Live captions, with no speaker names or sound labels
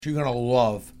You're going to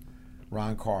love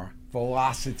Ron Carr.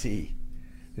 Velocity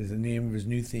is the name of his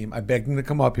new theme. I begged him to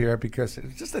come up here because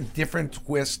it's just a different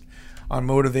twist on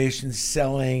motivation,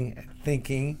 selling,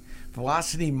 thinking.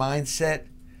 Velocity mindset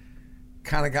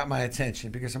kind of got my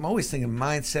attention because I'm always thinking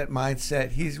mindset.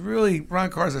 Ron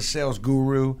Carr's a sales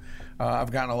guru.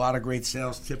 I've gotten a lot of great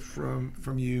sales tips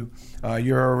from you.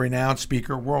 You're a renowned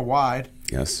speaker worldwide.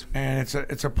 Yes. And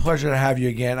it's a pleasure to have you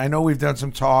again. I know we've done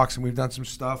some talks and we've done some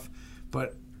stuff,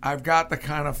 but I've got the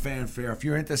kind of fanfare. If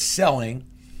you're into selling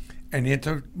and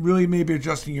into really maybe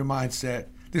adjusting your mindset,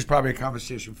 there's probably a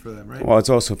conversation for them, right? Well, it's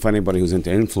also for anybody who's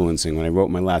into influencing. When I wrote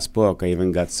my last book, I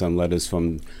even got some letters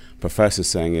from professors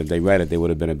saying if they read it, they would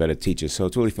have been a better teacher. So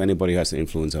it's really for anybody who has to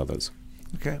influence others.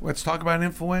 Okay, let's talk about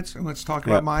influence and let's talk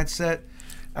about mindset.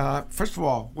 First of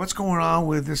all, what's going on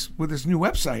with this new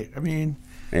website? I mean,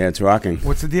 Yeah, it's rocking.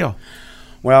 what's the deal?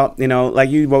 Well, like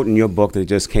you wrote in your book that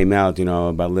just came out,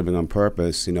 about living on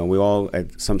purpose, we all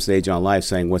at some stage in our life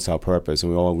saying, what's our purpose?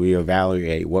 And we all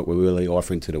reevaluate what we're really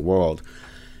offering to the world.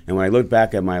 And when I look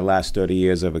back at my last 30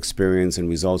 years of experience and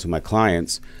results with my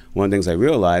clients, one of the things I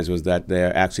realized was that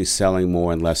they're actually selling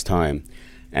more in less time.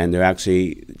 And they're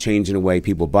actually changing the way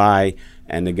people buy,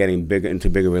 and they're getting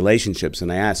into bigger relationships.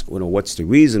 And I ask, what's the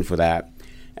reason for that?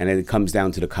 And it comes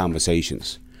down to the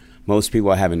conversations. Most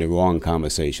people are having the wrong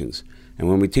conversations. And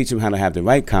when we teach them how to have the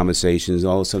right conversations,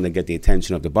 all of a sudden they get the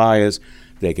attention of the buyers,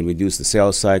 they can reduce the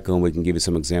sales cycle, and we can give you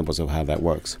some examples of how that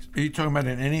works. Are you talking about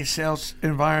in any sales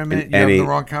environment? In any, have the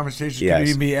wrong conversation? Yes. Could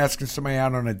you be asking somebody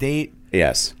out on a date?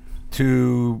 Yes.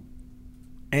 To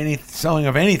any selling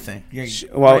of anything?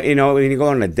 Well, right? when you go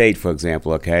on a date, for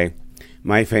example, okay,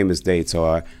 my famous dates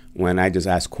are when I just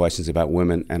ask questions about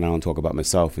women and I don't talk about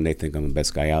myself and they think I'm the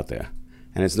best guy out there.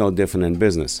 And it's no different in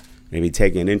business. Maybe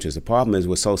taking an interest. The problem is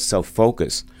we're so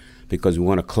self-focused because we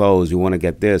want to close, we want to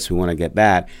get this, we want to get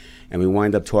that, and we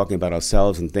wind up talking about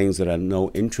ourselves and things that are no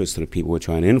interest to the people we're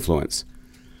trying to influence.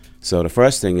 So the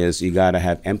first thing is you got to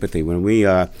have empathy. When we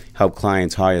help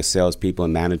clients hire salespeople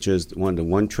and managers, one of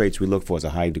the traits we look for is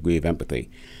a high degree of empathy.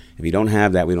 If you don't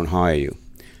have that, we don't hire you.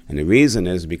 And the reason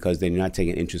is because they're not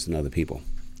taking interest in other people.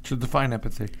 So define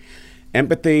empathy.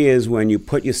 Empathy is when you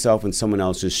put yourself in someone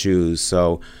else's shoes.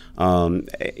 So,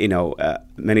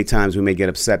 many times we may get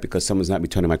upset because someone's not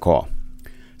returning my call.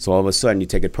 So all of a sudden you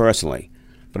take it personally.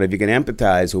 But if you can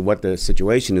empathize with what the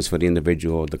situation is for the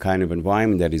individual, the kind of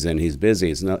environment that he's in, he's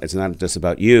busy. It's not just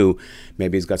about you.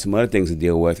 Maybe he's got some other things to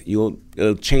deal with.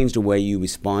 It'll change the way you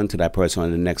respond to that person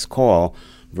on the next call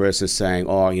versus saying,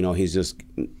 he's just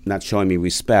not showing me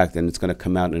respect, and it's going to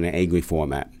come out in an angry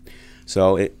format.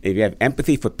 So if you have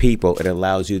empathy for people, it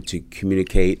allows you to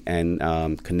communicate and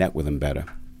connect with them better.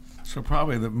 So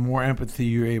probably the more empathy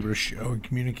you're able to show and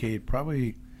communicate,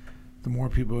 probably the more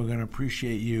people are going to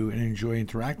appreciate you and enjoy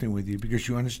interacting with you because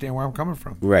you understand where I'm coming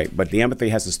from. Right, but the empathy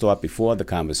has to start before the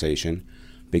conversation,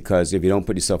 because if you don't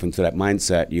put yourself into that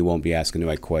mindset, you won't be asking the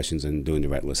right questions and doing the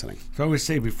right listening. So I always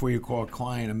say before you call a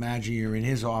client, imagine you're in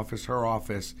his office, her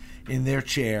office, in their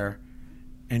chair,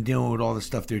 and dealing with all the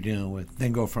stuff they're dealing with,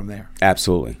 then go from there.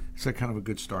 Absolutely. It's a kind of a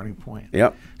good starting point.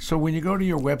 Yep. So when you go to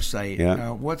your website,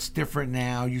 what's different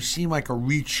now? You seem like a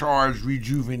recharged,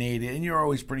 rejuvenated, and you're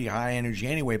always pretty high energy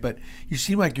anyway, but you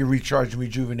seem like you're recharged and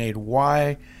rejuvenated.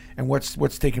 Why? And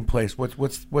what's taking place? What's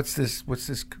this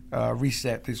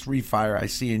reset, this refire I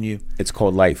see in you? It's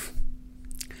called life.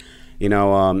 When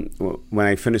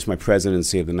I finished my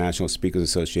presidency of the National Speakers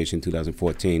Association in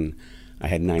 2014, I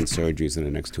had 9 surgeries in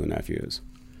the next 2.5 years.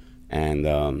 And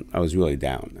I was really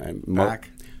down.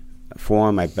 Back?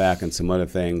 For my back and some other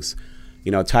things.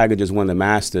 Tiger just won the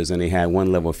Masters and he had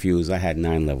 1 level fused. I had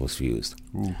 9 levels fused.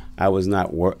 Ooh.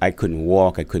 I couldn't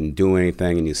walk. I couldn't do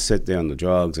anything. And you sit there on the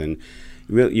drugs and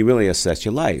you really assess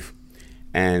your life.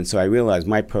 And so I realized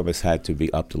my purpose had to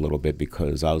be upped a little bit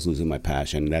because I was losing my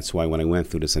passion. That's why when I went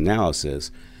through this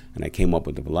analysis and I came up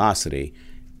with the velocity,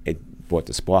 it brought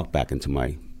the spark back into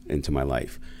my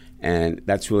life. And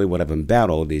that's really what I've been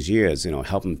about all these years,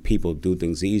 helping people do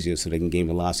things easier so they can gain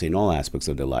velocity in all aspects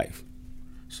of their life.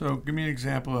 So give me an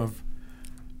example of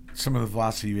some of the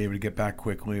velocity you're able to get back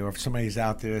quickly, or if somebody's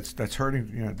out there that's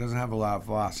hurting, doesn't have a lot of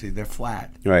velocity, they're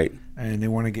flat. Right. And they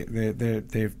want to get,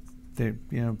 they're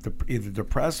either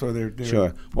depressed or they're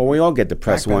Sure. Well, we all get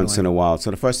depressed once in a while.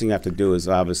 So the first thing you have to do is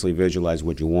obviously visualize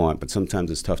what you want, but sometimes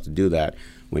it's tough to do that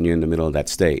when you're in the middle of that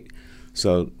state.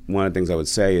 So one of the things I would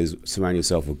say is surround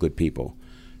yourself with good people.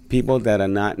 People that are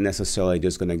not necessarily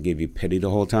just going to give you pity the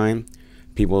whole time.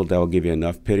 People that will give you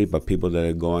enough pity, but people that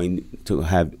are going to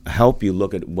help you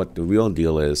look at what the real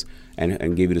deal is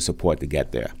and give you the support to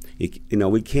get there.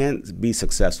 We can't be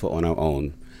successful on our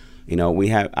own.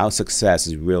 Our success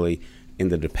is really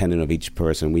interdependent of each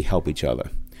person. We help each other.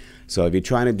 So if you're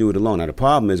trying to do it alone, now the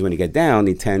problem is when you get down,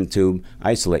 you tend to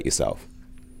isolate yourself,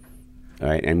 all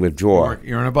right, and withdraw.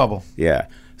 You're in a bubble. Yeah.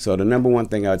 So the number one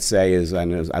thing I would say is,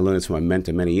 and I learned this from my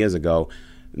mentor many years ago,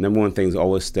 the number one thing is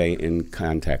always stay in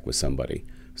contact with somebody.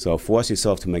 So force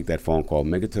yourself to make that phone call,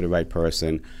 make it to the right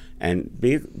person, and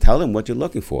tell them what you're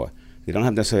looking for. You don't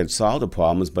have to necessarily solve the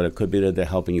problems, but it could be that they're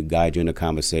helping you, guide you in a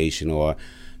conversation, or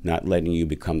not letting you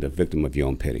become the victim of your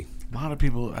own pity. A lot of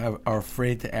people are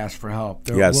afraid to ask for help.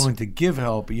 They're Yes. willing to give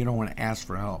help, but you don't want to ask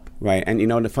for help. Right. And,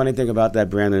 the funny thing about that,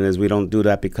 Brandon, is we don't do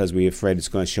that because we're afraid it's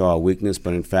going to show our weakness,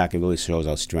 but in fact, it really shows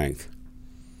our strength.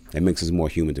 It makes us more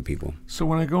human to people. So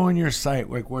when I go on your site,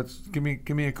 like give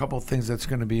me a couple of things that's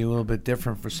going to be a little bit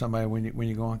different for somebody when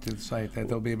you go onto the site that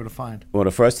they'll be able to find. Well,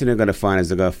 the first thing they're going to find is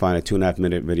they're going to find a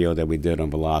 2.5-minute video that we did on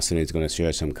velocity. It's going to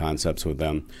share some concepts with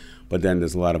them. But then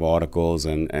there's a lot of articles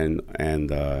and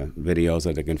videos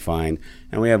that they can find.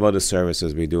 And we have other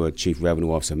services. We do a Chief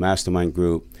Revenue Officer Mastermind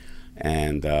group,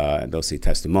 and they'll see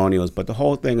testimonials. But the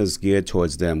whole thing is geared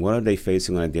towards them. What are they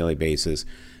facing on a daily basis,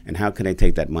 and how can they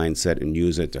take that mindset and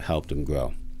use it to help them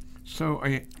grow? So are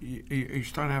you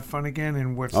starting to have fun again?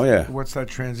 And what's that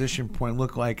transition point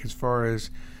look like as far as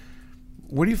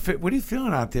what are you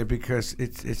feeling out there? Because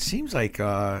it seems like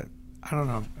I don't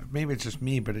know, maybe it's just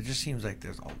me, but it just seems like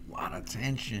there's a lot of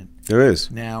tension. There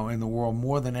is now in the world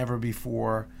more than ever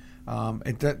before.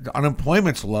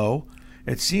 Unemployment's low.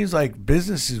 It seems like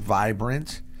business is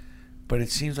vibrant, but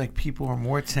it seems like people are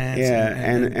more tense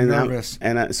and nervous.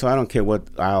 So I don't care what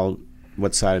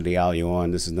side of the aisle you're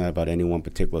on. This is not about any one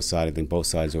particular side. I think both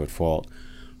sides are at fault.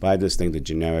 But I just think the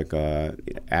generic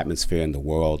atmosphere in the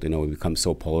world, we become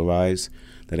so polarized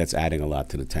that it's adding a lot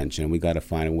to the tension. We got to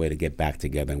find a way to get back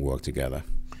together and work together.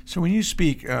 So when you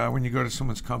speak, when you go to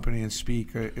someone's company and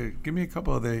speak, give me a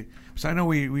couple of because I know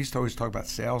we used to always talk about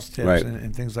sales tips right.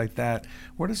 and things like that.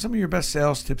 What are some of your best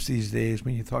sales tips these days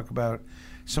when you talk about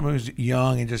someone who's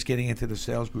young and just getting into the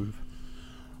sales groove?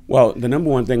 Well, the number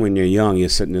one thing when you're young, you're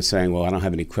sitting there saying, well, I don't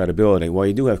have any credibility. Well,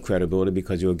 you do have credibility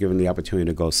because you were given the opportunity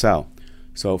to go sell.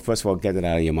 So first of all, get it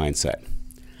out of your mindset.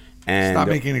 And stop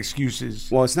making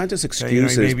excuses. Well, it's not just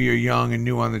excuses. Maybe you're young and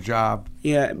new on the job.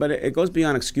 Yeah, but it goes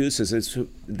beyond excuses. It's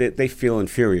they feel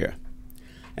inferior.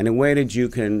 And the way that you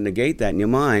can negate that in your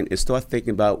mind is start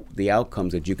thinking about the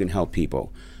outcomes that you can help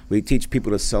people. We teach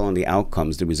people to sell on the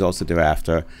outcomes, the results that they're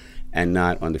after, and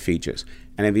not on the features.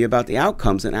 And if you're about the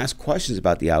outcomes, then ask questions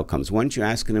about the outcomes. Once you're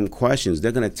asking them questions,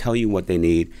 they're going to tell you what they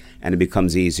need, and it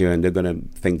becomes easier, and they're going to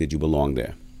think that you belong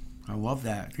there. I love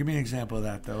that. Give me an example of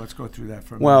that, though. Let's go through that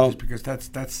for a minute, just because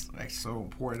that's like so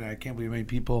important. I can't believe many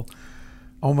people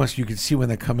almost you can see when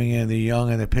they're coming in, they're young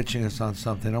and they're pitching us on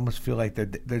something. I almost feel like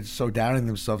they're so doubting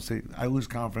themselves. I lose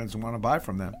confidence and want to buy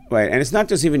from them. Right, and it's not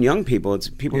just even young people. It's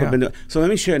people who've been. So let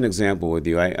me share an example with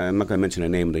you. I'm not going to mention the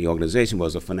name of the organization, but it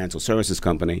was a financial services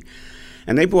company.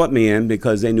 And they brought me in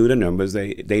because they knew the numbers.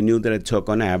 They knew that it took,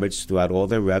 on average, throughout all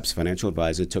their reps, financial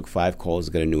advisors, it took 5 calls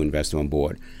to get a new investor on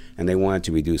board. And they wanted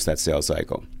to reduce that sales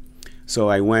cycle. So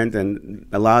I went and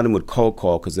a lot of them would cold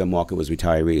call because their market was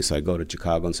retirees. So I go to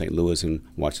Chicago and St. Louis and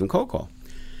watch them cold call.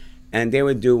 And they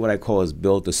would do what I call is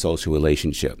build the social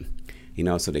relationship.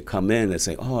 So they come in and they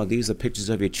say, oh, these are pictures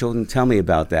of your children. Tell me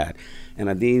about that. And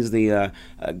are these the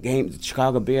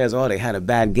Chicago Bears? Oh, they had a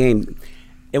bad game.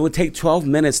 It would take 12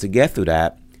 minutes to get through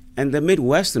that. And the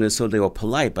Midwesterners, so they were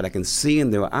polite, but I can see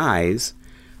in their eyes,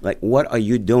 like, what are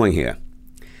you doing here?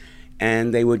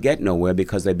 And they would get nowhere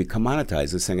because they'd be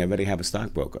commoditized. They're saying, I already have a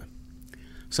stockbroker.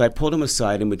 So I pulled them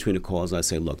aside in between the calls. I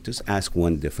say, look, just ask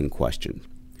one different question.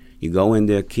 You go in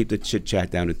there, keep the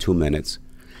chit-chat down to 2 minutes,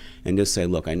 and just say,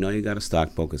 look, I know you got a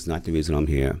stockbroker. It's not the reason I'm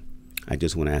here. I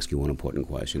just want to ask you one important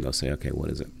question. They'll say, okay, what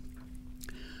is it?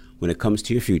 When it comes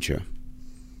to your future,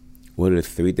 what are the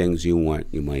 3 things you want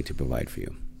your money to provide for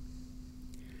you?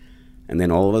 And then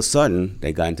all of a sudden,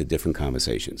 they got into different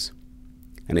conversations,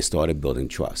 and they started building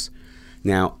trust.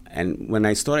 Now, and when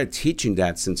I started teaching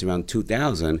that since around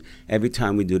 2000, every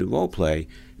time we do the role play,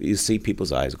 you see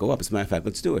people's eyes go up. As a matter of fact,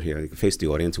 let's do it here. You can face the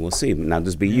audience and we'll see. Now,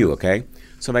 just be you, okay?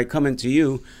 So if I come into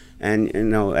you, and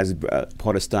as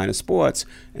part of Steiner Sports,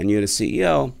 and you're the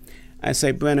CEO, I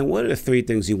say, Brandon, what are the 3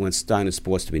 things you want Steiner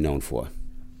Sports to be known for?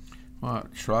 Well,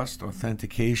 trust,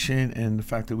 authentication, and the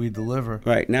fact that we deliver.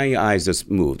 Right. Now your eyes just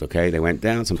moved, okay? They went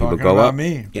down. Some Talking people go about up.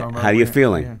 Me. Yeah. How are you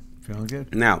feeling? Yeah, feeling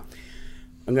good. Now,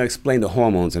 I'm going to explain the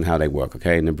hormones and how they work,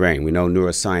 okay, in the brain. We know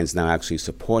neuroscience now actually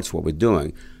supports what we're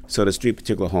doing. So there's 3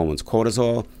 particular hormones,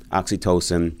 cortisol,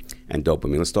 oxytocin, and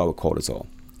dopamine. Let's start with cortisol.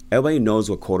 Everybody knows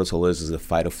what cortisol is a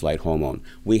fight-or-flight hormone.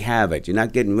 We have it. You're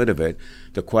not getting rid of it.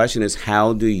 The question is,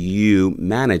 how do you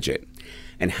manage it?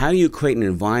 And how do you create an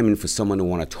environment for someone to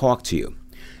want to talk to you?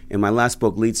 In my last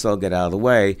book, Lead, Sell, Get Out of the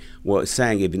Way, was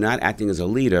saying if you're not acting as a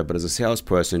leader but as a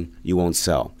salesperson, you won't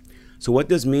sell. So what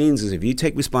this means is if you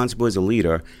take responsibility as a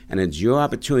leader and it's your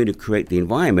opportunity to create the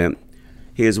environment,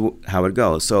 here's how it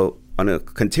goes. So on a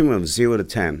continuum of 0 to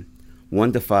 10,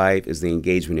 1 to 5 is the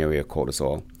engagement area of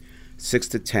cortisol. 6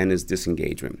 to 10 is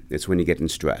disengagement. It's when you're getting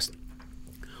stressed.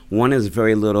 1 is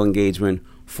very little engagement.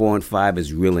 4 and 5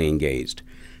 is really engaged.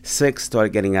 6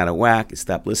 started getting out of whack. You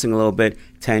stopped listening a little bit.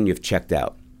 10, you've checked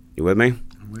out. You with me?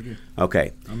 I'm with you.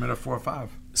 Okay. I'm at a 4 or 5.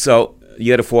 So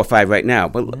you're at a 4 or 5 right now.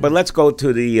 But let's go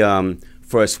to the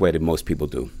first way that most people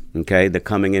do. Okay, they're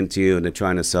coming into you and they're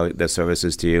trying to sell their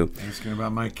services to you. Asking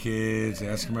about my kids,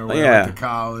 asking about where I went to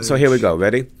college. So here we go.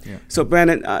 Ready? Yeah. So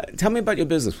Brandon, tell me about your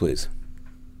business, please.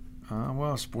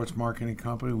 Well, sports marketing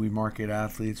company. We market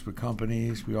athletes with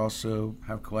companies. We also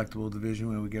have collectible division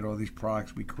where we get all these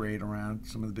products we create around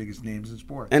some of the biggest names in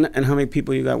sports. And how many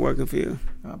people you got working for you?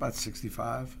 About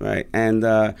 65. Right. And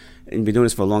you've been doing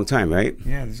this for a long time, right?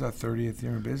 Yeah, this is our 30th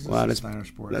year in business. Wow, at Steiner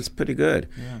Sports. That's pretty good.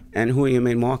 Yeah. And who are your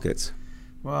main markets?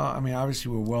 Well, I mean,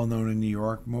 obviously we're well known in New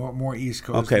York, more East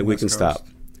Coast. Okay, than we West can Coast. stop.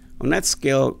 On that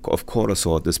scale of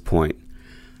cortisol at this point,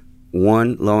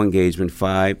 1, low engagement,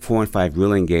 4 and 5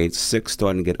 really engaged, 6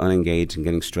 starting to get unengaged and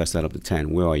getting stressed out up to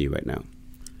 10. Where are you right now?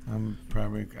 I'm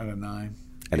probably at a 9.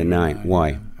 At a 9.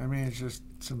 Why? Yeah. I mean, it's just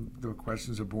the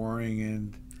questions are boring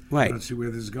and Right. I don't see where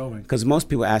this is going. Because most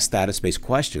people ask status-based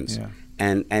questions. Yeah.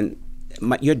 And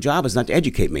your job is not to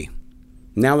educate me.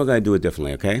 Now we're going to do it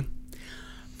differently, okay?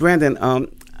 Brandon,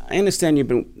 I understand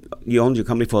you owned your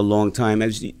company for a long time.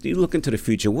 As you look into the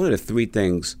future, what are the 3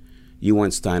 things you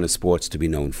want Steiner Sports to be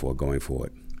known for going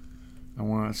forward? I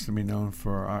want us to be known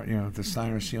for, the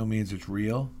Steiner seal means it's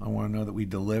real. I want to know that we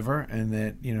deliver and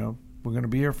that, we're going to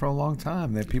be here for a long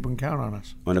time, that people can count on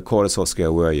us. On the cortisol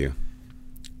scale, where are you?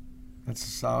 That's a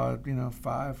solid,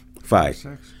 5. 5.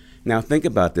 6. Now think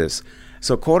about this.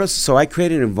 So I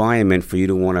created an environment for you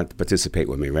to want to participate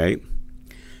with me, right?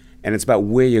 And it's about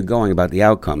where you're going, about the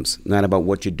outcomes, not about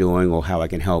what you're doing or how I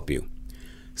can help you.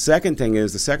 Second thing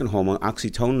is the second hormone,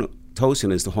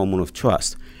 oxytocin, is the hormone of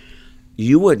trust.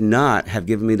 You would not have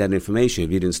given me that information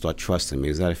if you didn't start trusting me.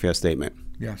 Is that a fair statement?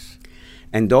 Yes.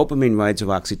 And dopamine rides of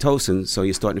oxytocin, so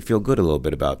you're starting to feel good a little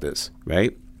bit about this,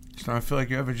 right? So I feel like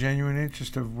you have a genuine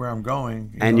interest of where I'm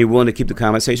going. And you're willing to keep the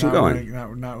conversation going.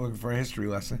 Not looking for a history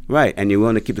lesson. Right, and you're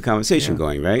willing to keep the conversation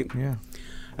going, right? Yeah.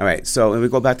 All right, so when we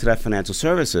go back to that financial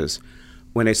services,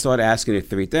 when they started asking you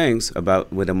 3 things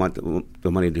about what they want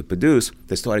the money to produce,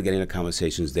 they started getting the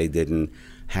conversations they didn't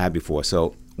have before.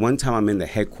 So one time I'm in the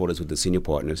headquarters with the senior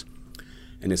partners,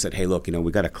 and they said, hey, look,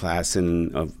 we got a class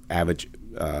of average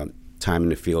time in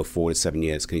the field, 4 to 7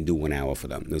 years. Can you do 1 hour for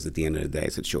them? It was at the end of the day. I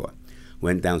said, sure.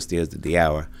 Went downstairs, did the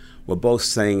hour. We're both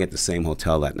staying at the same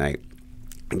hotel that night.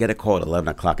 I get a call at 11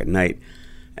 o'clock at night,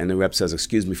 and the rep says,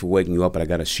 excuse me for waking you up, but I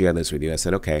got to share this with you. I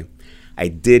said, okay. I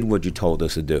did what you told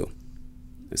us to do.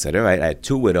 I said, all right, I had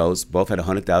 2 widows, both had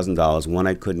 $100,000. One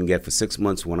I couldn't get for 6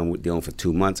 months, one I'm dealing for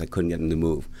 2 months. I couldn't get them to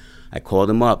move. I called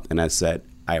them up, and I said,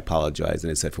 I apologize.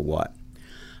 And they said, for what?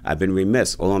 I've been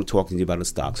remiss. All I'm talking to you about is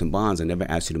stocks and bonds. I never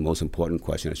asked you the most important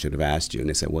question I should have asked you. And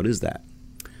they said, what is that?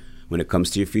 When it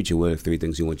comes to your future, what are the 3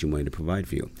 things you want your money to provide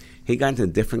for you? He got into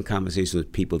different conversations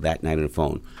with people that night on the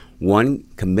phone. One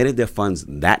committed their funds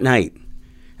that night,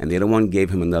 and the other one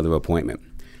gave him another appointment.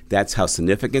 That's how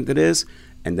significant it is,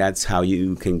 and that's how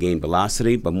you can gain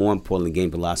velocity, but more importantly, gain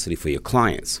velocity for your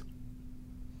clients.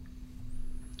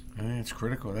 I mean, it's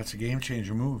critical. That's a game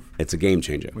changer move. It's a game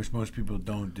changer. Which most people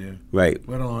don't do. Right.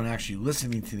 Let alone actually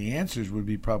listening to the answers would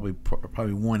be probably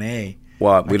 1A.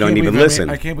 Well, we don't even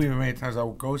listen. I can't believe how many times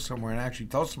I'll go somewhere and actually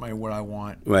tell somebody what I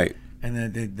want. Right. And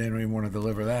then they don't even want to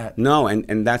deliver that. No,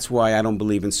 and that's why I don't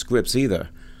believe in scripts either.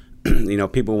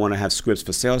 People want to have scripts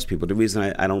for salespeople. The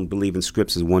reason I don't believe in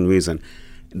scripts is one reason.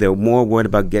 They're more worried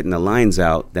about getting the lines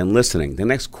out than listening. The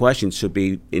next question should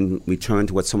be in return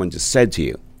to what someone just said to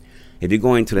you. If you're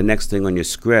going to the next thing on your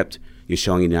script, you're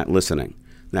showing you're not listening.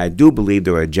 Now, I do believe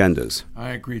there are agendas.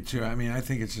 I agree, too. I mean, I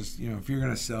think it's just, if you're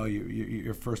going to sell,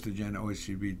 your first agenda always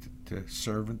should be to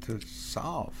serve and to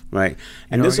solve. Right.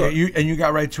 And you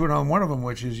got right to it on one of them,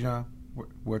 which is,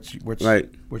 what's right.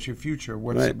 What's your future?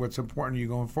 Right. What's important to you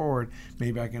going forward?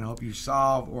 Maybe I can help you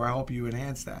solve or help you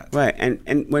enhance that. Right.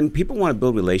 And when people want to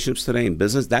build relationships today in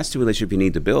business, that's the relationship you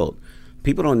need to build.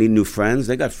 People don't need new friends.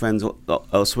 They got friends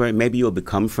elsewhere. Maybe you'll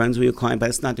become friends with your client, but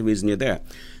that's not the reason you're there.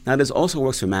 Now, this also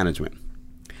works for management.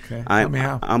 Okay. Tell me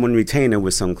how. I'm on retainer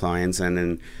with some clients, and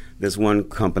then there's one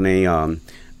company,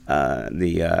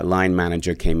 the line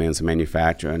manager came in as a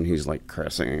manufacturer, and he's like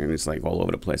cursing, and he's like all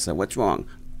over the place. I said, what's wrong?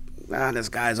 this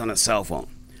guy's on a cell phone.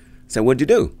 I said, what'd you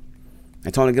do? I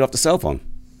told him to get off the cell phone.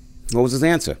 What was his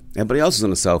answer? Everybody else is on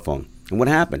the cell phone. And what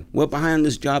happened? We're behind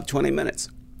this job 20 minutes.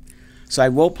 So I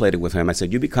role-played it with him. I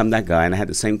said, you become that guy. And I had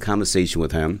the same conversation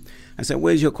with him. I said,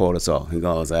 where's your cortisol? He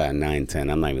goes, 9, 10.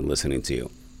 I'm not even listening to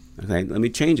you. Okay, let me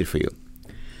change it for you.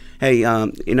 Hey, I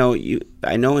know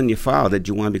in your file that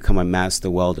you want to become a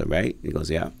master welder, right? He goes,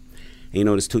 yeah. And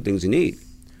there's 2 things you need.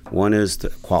 One is the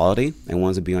quality, and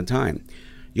one's to be on time.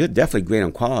 You're definitely great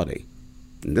on quality.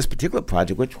 In this particular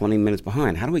project, we're 20 minutes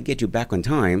behind. How do we get you back on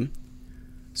time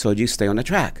so you stay on the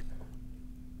track?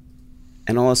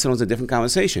 And all of a sudden, it was a different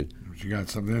conversation. You got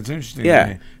something that's interesting.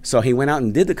 Yeah. So he went out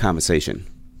and did the conversation.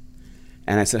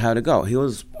 And I said, how'd it go? He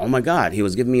was, oh my God. He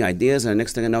was giving me ideas, and the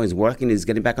next thing I know, he's working, he's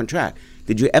getting back on track.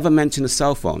 Did you ever mention the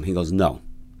cell phone? He goes, no.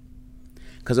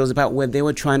 Because it was about where they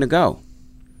were trying to go.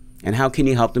 And how can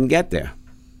you help them get there?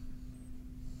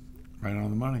 Right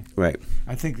on the money. Right.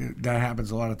 I think that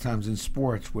happens a lot of times in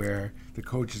sports where the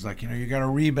coach is like, you got to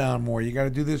rebound more. You got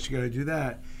to do this. You got to do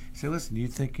that. You say, listen, do you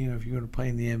think, if you're going to play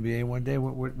in the NBA one day,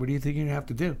 what do you think you're going to have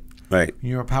to do? Right.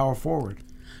 You're a power forward.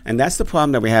 And that's the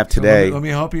problem that we have today. So let me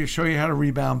help you, show you how to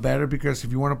rebound better, because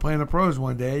if you want to play in the pros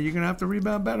one day, you're going to have to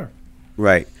rebound better.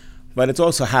 Right. But it's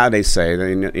also how they say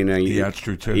it. Yeah, that's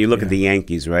true too. You look at the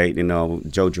Yankees, right?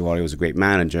 Joe Girardi was a great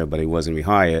manager, but he wasn't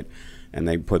rehired. And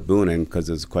they put Boone in because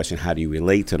there's a question, how do you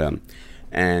relate to them?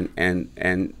 And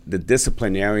the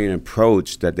disciplinarian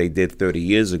approach that they did 30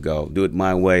 years ago, do it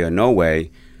my way or no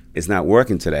way, is not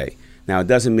working today. Now, it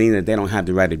doesn't mean that they don't have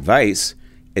the right advice.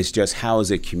 It's just how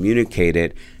is it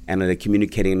communicated, and are they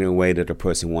communicating in a way that the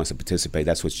person wants to participate?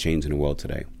 That's what's changed in the world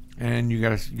today. And you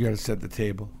gotta set the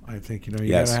table. I think you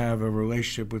Yes. gotta have a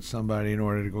relationship with somebody in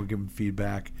order to go give them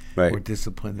feedback Right. or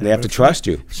discipline them. They have to trust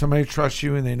you. If somebody trusts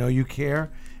you and they know you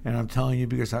care, and I'm telling you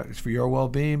because it's for your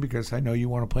well-being, because I know you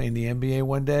want to play in the NBA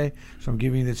one day, so I'm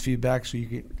giving you this feedback so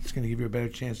it's going to give you a better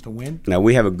chance to win. Now,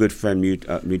 we have a good friend,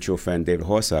 mutual friend, David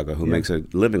Horsager, who makes a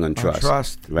living on trust.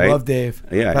 Trust. Right? Love Dave.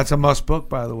 Yeah. That's a must book,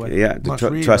 by the way. Yeah,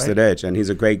 the Trusted Edge, and he's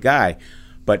a great guy.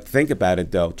 But think about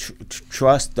it, though.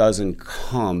 Trust doesn't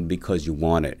come because you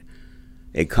want it.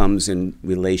 It comes in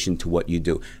relation to what you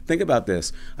do. Think about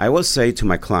this. I always say to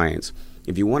my clients,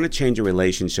 if you want to change a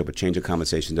relationship or change a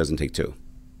conversation, it doesn't take 2.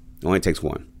 It only takes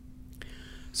 1.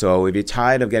 So if you're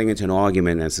tired of getting into an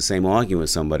argument and it's the same argument with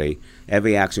somebody,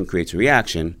 every action creates a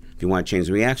reaction. If you want to change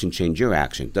the reaction, change your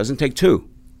action. It doesn't take 2.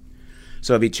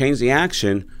 So if you change the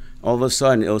action, all of a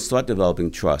sudden it'll start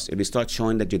developing trust. If you start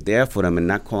showing that you're there for them and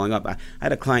not calling up. I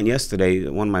had a client yesterday,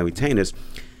 one of my retainers,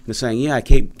 and saying, yeah, I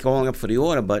keep calling up for the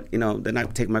order, but they're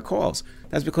not taking my calls.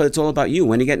 That's because it's all about you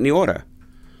when you get in the order.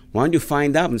 Why don't you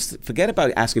find out and forget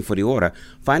about asking for the order.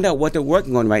 Find out what they're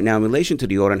working on right now in relation to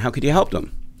the order and how could you help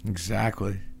them.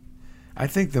 Exactly. I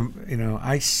think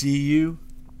I see you.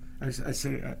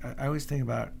 I always think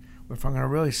about, if I'm going to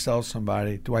really sell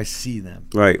somebody, do I see them?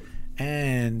 Right.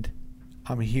 And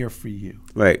I'm here for you.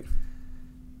 Right.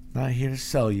 Not here to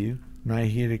sell you. Not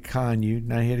here to con you.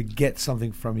 Not here to get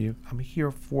something from you. I'm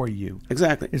here for you.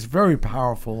 Exactly. It's a very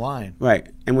powerful line. Right.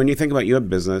 And when you think about your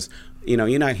business,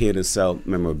 you're not here to sell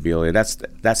memorabilia. That's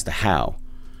the how.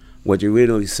 What you're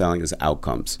really selling is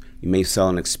outcomes. You may sell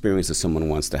an experience that someone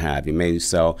wants to have. You may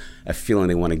sell a feeling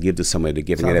they want to give to somebody, to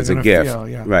giving it as a gift.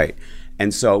 Yeah. Right.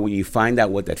 And so when you find out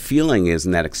what that feeling is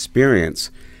and that experience,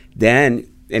 and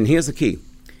here's the key.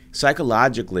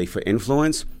 Psychologically, for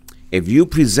influence, if you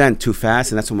present too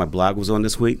fast, and that's what my blog was on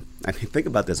this week. I mean, think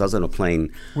about this. I was on a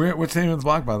plane. What's the name of the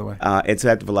blog, by the way? It's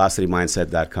at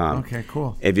velocitymindset.com. Okay,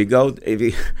 cool. I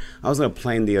was on a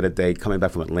plane the other day coming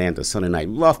back from Atlanta, Sunday night,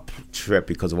 rough trip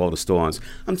because of all the storms.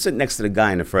 I'm sitting next to the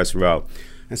guy in the first row.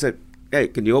 I said, hey,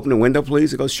 can you open the window,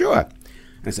 please? He goes, sure.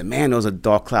 And I said, man, those are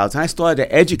dark clouds. And I started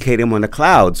to educate him on the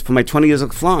clouds for my 20 years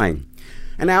of flying.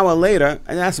 An hour later,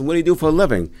 I asked him, what do you do for a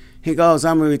living? He goes,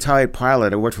 I'm a retired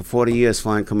pilot. I worked for 40 years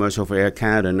flying commercial for Air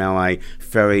Canada. Now I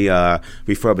ferry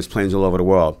refurbished planes all over the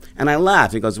world. And I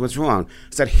laughed. He goes, what's wrong?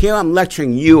 I said, here I'm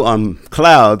lecturing you on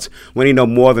clouds when you know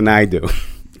more than I do.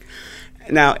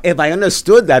 Now, if I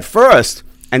understood that first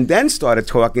and then started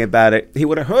talking about it, he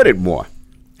would have heard it more.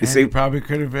 You see, probably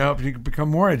could have helped you become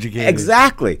more educated.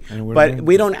 Exactly. But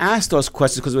we don't ask those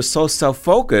questions because we're so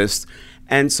self-focused.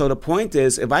 And so the point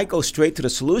is, if I go straight to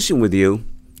the solution with you,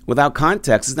 without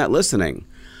context, it's not listening.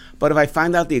 But if I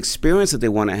find out the experience that they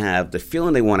want to have, the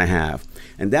feeling they want to have,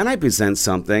 and then I present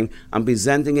something, I'm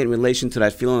presenting it in relation to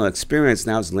that feeling or experience.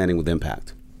 Now it's landing with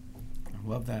impact. I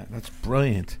love that. That's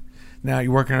brilliant. Now,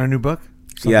 you're working on a new book?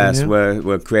 Yes,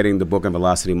 we're creating the book on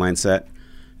Velocity Mindset.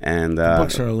 And the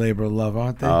books are a labor of love,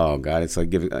 aren't they? Oh, God. It's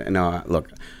like giving. Look,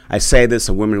 I say this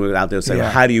to women out there say,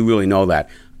 how do you really know that?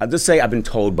 I'll just say I've been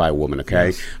told by a woman, okay?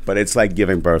 Yes. But it's like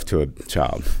giving birth to a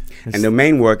child. And the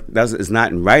main work is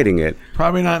not in writing it.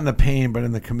 Probably not in the pain, but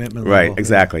in the commitment Right, level.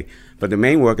 exactly. But the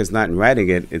main work is not in writing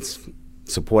it, it's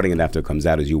supporting it after it comes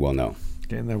out, as you well know.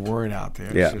 Getting the word out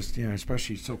there. Yeah. It's just,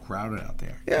 especially so crowded out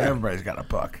there. Yeah. Everybody's got a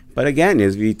buck. But again,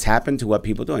 is we tap into what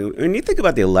people are doing. When you think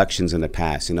about the elections in the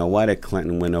past, why did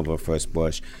Clinton win over first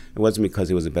Bush? It wasn't because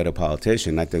he was a better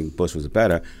politician. I think Bush was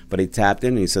better, but he tapped in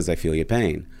and he says, I feel your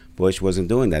pain. Bush wasn't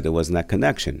doing that. There wasn't that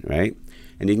connection, right?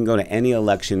 And you can go to any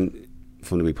election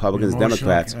from the Republicans,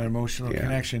 Democrats. An emotional Yeah.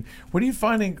 connection. What are you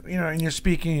finding, and you're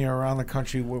speaking around the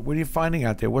country, what are you finding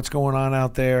out there? What's going on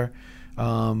out there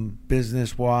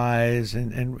business-wise?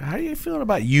 And how are you feeling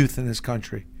about youth in this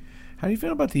country? How do you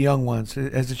feel about the young ones?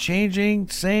 Is it changing?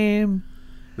 Same?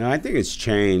 No, I think it's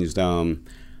changed.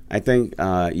 I think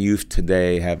youth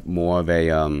today have more of a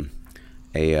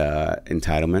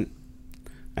entitlement.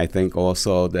 I think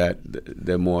also that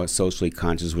they're more socially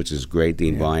conscious, which is great, the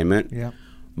environment. Yeah.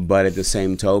 But at the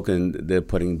same token, they're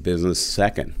putting business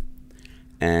second.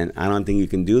 And I don't think you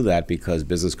can do that because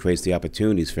business creates the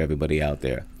opportunities for everybody out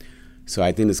there. So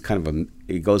I think it's kind of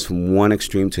it goes from one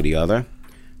extreme to the other,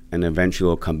 and eventually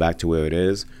it'll come back to where it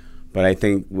is. But I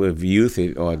think with youth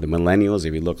or the millennials,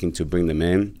 if you're looking to bring them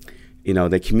in,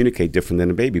 they communicate different than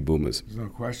the baby boomers. There's no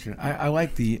question. I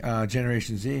like the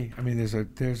Generation Z. I mean,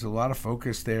 there's a lot of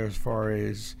focus there as far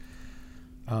as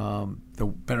the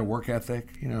better work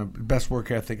ethic. Best work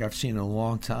ethic I've seen in a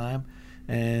long time,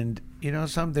 and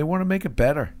they want to make it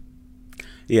better.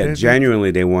 Yeah,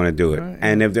 genuinely they want to do it. Right,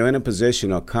 and if they're in a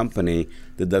position or company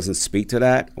that doesn't speak to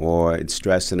that or it's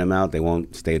stressing them out, they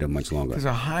won't stay there much longer. There's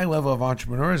a high level of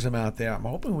entrepreneurism out there. I'm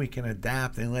hoping we can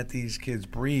adapt and let these kids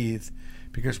breathe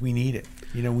because we need it.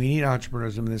 We need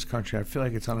entrepreneurism in this country. I feel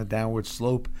like it's on a downward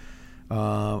slope.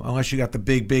 Unless you got the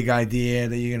big idea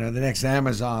that the next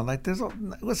Amazon.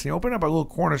 Listen, you open up a little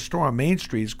corner store on Main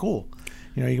Street. It's cool.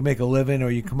 You can make a living, or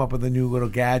you come up with a new little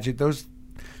gadget.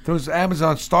 Those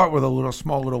Amazons start with a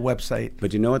small little website.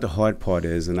 But you know what the hard part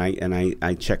is, and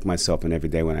I check myself in every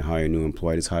day when I hire a new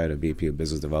employee. I just hired a VP of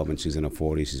Business Development. She's in her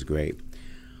 40s. She's great.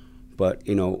 But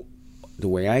the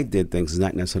way I did things is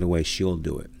not necessarily the way she'll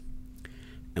do it.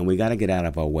 And we got to get out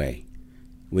of our way.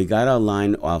 We got to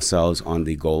align ourselves on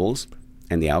the goals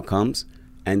and the outcomes,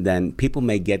 and then people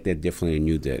may get there differently than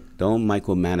you did. Don't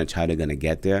micromanage how they're going to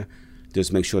get there.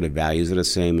 Just make sure the values are the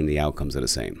same and the outcomes are the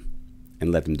same,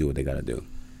 and let them do what they got to do.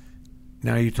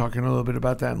 Now, you're talking a little bit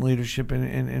about that in leadership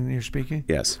in your speaking?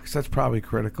 Yes. Because that's probably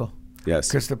critical. Yes.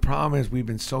 Because the problem is we've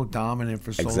been so dominant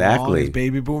for so long Exactly. as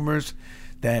baby boomers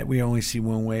that we only see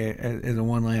one way as a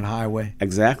one-lane highway.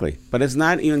 Exactly. But it's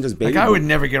not even just baby. I would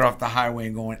never get off the highway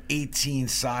and go on 18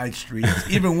 side streets,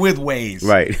 even with Waze.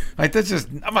 Right. That's just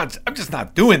I'm just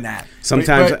not doing that.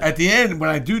 Sometimes but at the end, when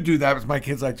I do that, my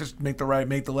kids just make the right,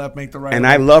 make the left, make the right. And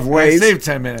I love Waze. I save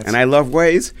 10 minutes. And I love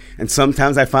Waze. And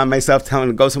sometimes I find myself telling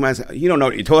them to go somewhere. And say, you don't know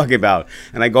what you're talking about.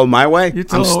 And I go my way.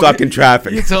 I'm stuck in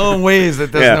traffic. You tell them Waze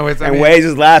that doesn't know it's. And Waze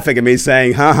is laughing at me,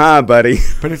 saying, "Ha, buddy."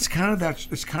 But it's kind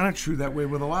of true that way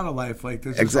with a lot of life. There's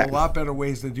just Exactly. a lot better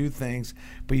ways to do things,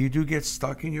 but you do get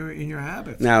stuck in your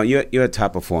habits. Now you're a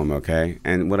top performer, okay?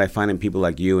 And what I find in people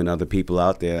like you and other people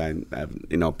out there,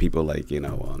 people like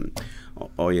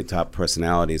all your top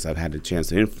personalities. I've had the chance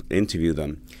to interview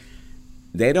them.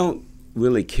 They don't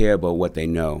really care about what they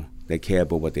know. They care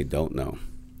about what they don't know.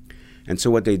 And so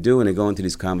what they do when they go into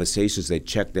these conversations, they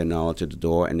check their knowledge at the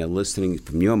door, and they're listening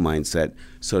from your mindset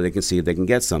so they can see if they can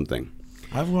get something.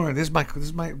 I've learned this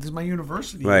is my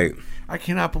university. Right. I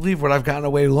cannot believe what I've gotten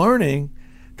away learning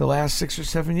the last 6 or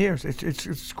 7 years.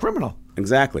 It's criminal.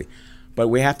 Exactly. But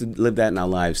we have to live that in our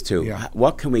lives too. Yeah.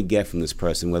 What can we get from this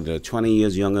person, whether they're 20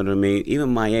 years younger than me,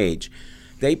 even my age?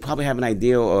 They probably have an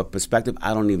idea or a perspective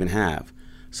I don't even have.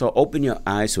 So open your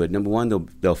eyes to it. Number one,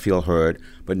 they'll feel heard.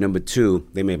 But number two,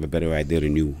 they may have a better idea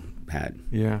than you had.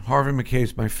 Yeah, Harvey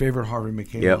Mackay's my favorite Harvey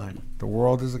Mackay Yep. line. The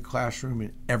world is a classroom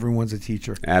and everyone's a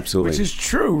teacher. Absolutely. Which is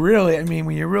true, really. I mean,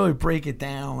 when you really break it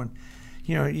down,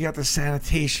 you got the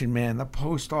sanitation man, the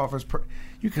post office.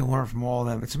 You can learn from all of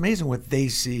them. It's amazing what they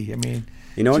see. I mean,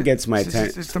 what gets my attention?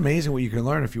 It's just amazing what you can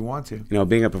learn if you want to.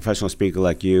 Being a professional speaker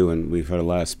like you, and we've heard a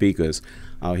lot of speakers,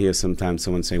 I'll hear sometimes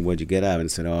someone say, "What'd you get out of it?" And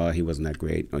I said, "Oh, he wasn't that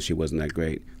great," or "She wasn't that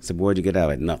great." I said, "What'd you get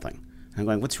out of it?" "Nothing." I'm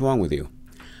going, "What's wrong with you?"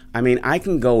 I mean, I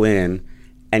can go in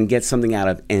and get something out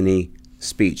of any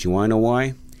speech. You want to know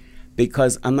why?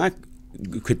 Because I'm not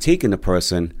critiquing the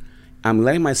person. I'm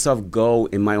letting myself go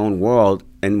in my own world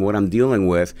and what I'm dealing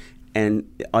with. And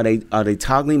are they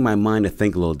toggling my mind to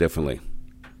think a little differently?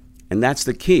 And that's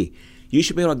the key. You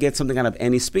should be able to get something out of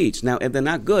any speech. Now, if they're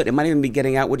not good, it might even be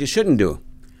getting out what you shouldn't do.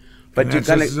 But and you're that's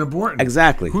gonna just as important.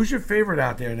 exactly. Who's your favorite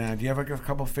out there now? Do you have like a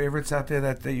couple favorites out there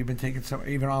that you've been taking some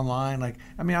even online? Like,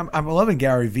 I mean, I'm loving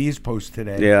Gary Vee's post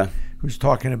today. Yeah. Who's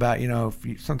talking about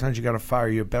sometimes you got to fire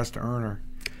your best earner.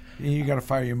 You got to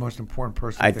fire your most important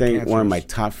person. I think one of my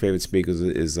top favorite speakers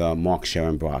is Mark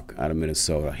Scherenbrock out of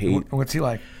Minnesota. What's he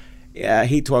like? Yeah,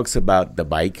 he talks about the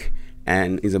bike,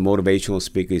 and he's a motivational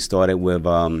speaker. He started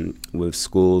with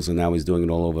schools, and now he's doing it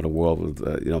all over the world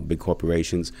with big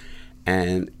corporations.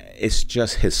 And it's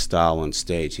just his style on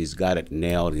stage. He's got it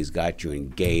nailed. He's got you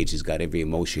engaged. He's got every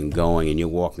emotion going, and you're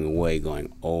walking away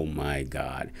going, "Oh my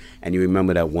God!" And you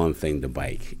remember that one thing, the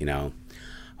bike.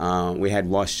 We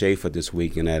had Ross Schaefer this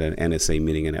weekend at an NSA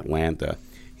meeting in Atlanta.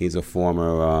 He's a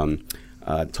former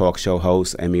talk show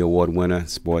host, Emmy Award winner,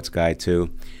 sports guy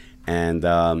too, and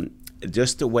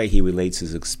just the way he relates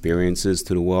his experiences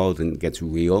to the world and gets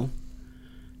real.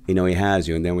 He has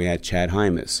you. And then we had Chad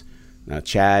Hymas. Now,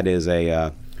 Chad was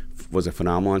a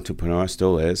phenomenal entrepreneur,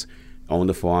 still is,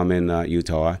 owned a farm in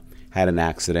Utah, had an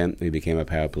accident, he became a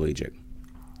paraplegic.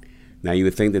 Now, you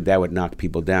would think that would knock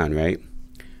people down, right?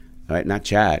 All right, not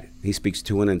Chad. He speaks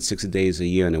 260 days a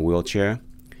year in a wheelchair.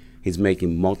 He's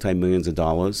making multi-millions of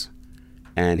dollars,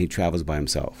 and he travels by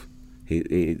himself.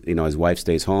 His wife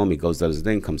stays home, he goes, does his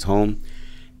thing, comes home.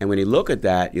 And when you look at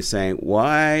that, you're saying,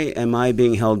 why am I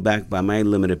being held back by my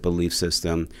limited belief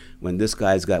system when this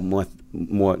guy's got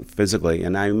more physically?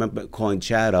 And I remember calling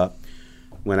Chad up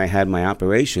when I had my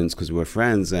operations because we were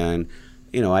friends, and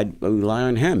I'd rely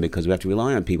on him because we have to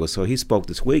rely on people. So he spoke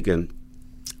this weekend,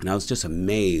 and I was just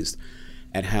amazed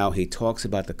at how he talks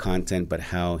about the content, but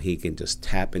how he can just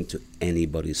tap into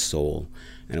anybody's soul.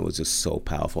 And it was just so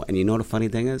powerful. And you know the funny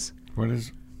thing is? What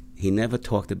is? He never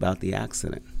talked about the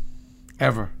accident.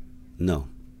 Ever? No.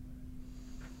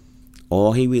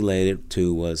 All he related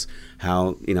to was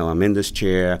how, I'm in this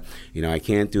chair, I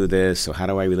can't do this, so how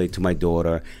do I relate to my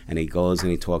daughter? And he goes and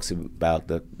he talks about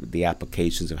the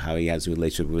applications of how he has a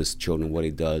relationship with his children, what he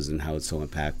does, and how it's so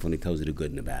impactful, and he tells you the good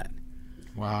and the bad.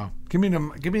 Wow. Give me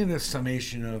the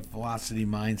summation of velocity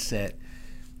mindset.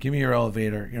 Give me your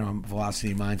elevator,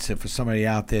 velocity mindset for somebody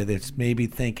out there that's maybe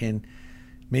thinking,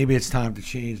 maybe it's time to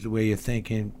change the way you're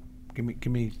thinking.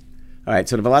 Give me. All right,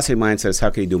 so the velocity mindset is how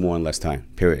can you do more in less time,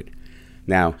 period.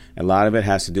 Now, a lot of it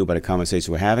has to do by the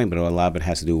conversation we're having, but a lot of it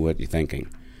has to do with what you're thinking.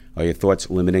 Are your thoughts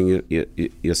limiting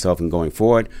yourself in going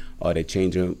forward? Are they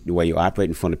changing the way you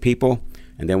operate in front of people?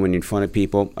 And then when you're in front of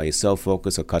people, are you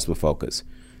self-focused or customer-focused?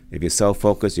 If you're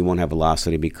self-focused, you won't have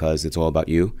velocity because it's all about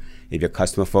you. If you're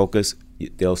customer-focused,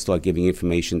 they'll start giving you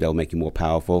information that will make you more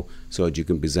powerful so that you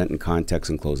can present in context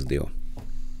and close the deal.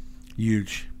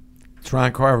 Huge. It's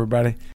Ron Carr, everybody.